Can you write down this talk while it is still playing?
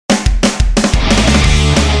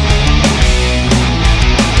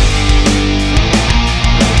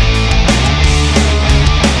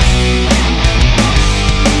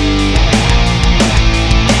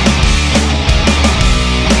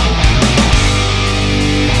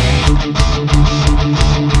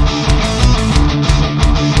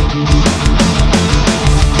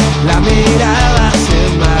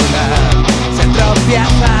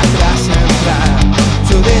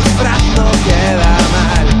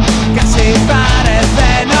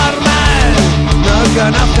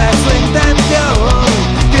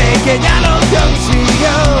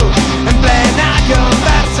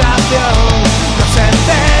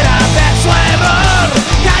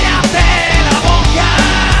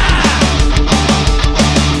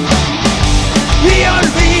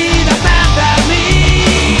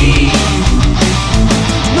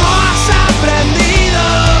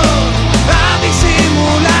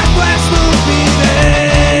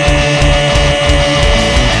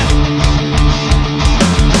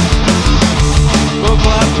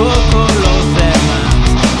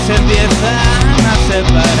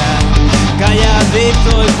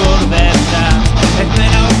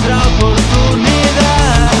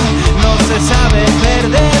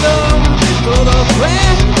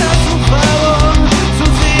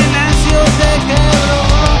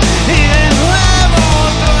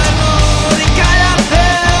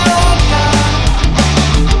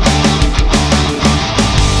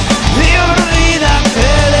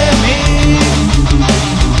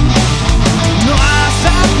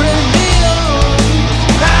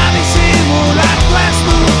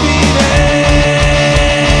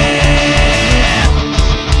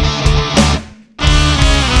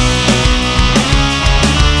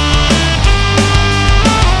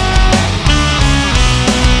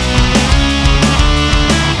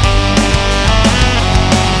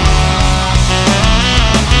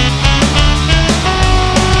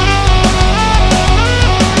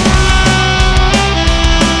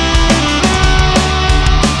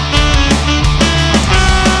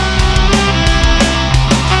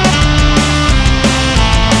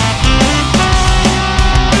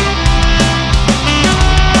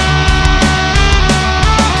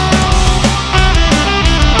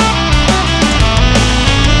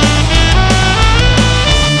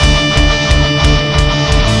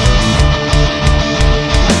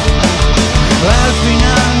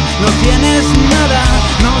sabes nada,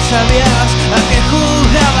 no sabías a qué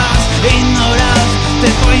jugabas, ignoraste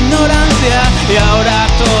tu ignorancia y ahora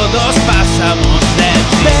todos pasamos de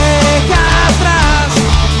ti. Deja atrás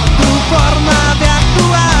tu forma de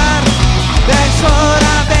actuar, es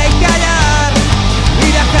hora de callar y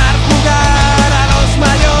dejar jugar a los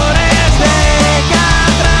mayores. Deja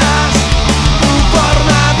atrás tu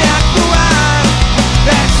forma de actuar,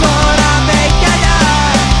 es hora de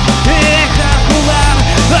callar y deja jugar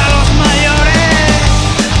a los mayores.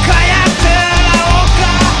 Cállate la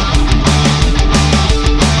boca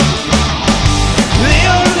y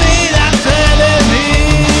olvídate de mí.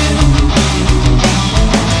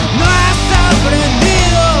 No has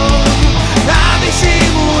aprendido a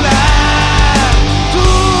disimular tu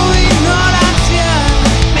ignorancia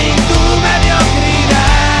ni tu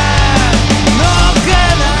mediocridad. No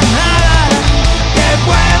queda nada que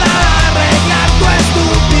pueda arreglar tu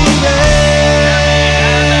estupidez.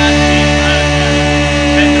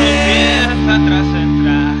 Tras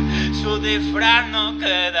entrar, su disfraz no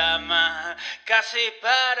queda más, casi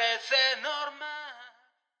parece normal.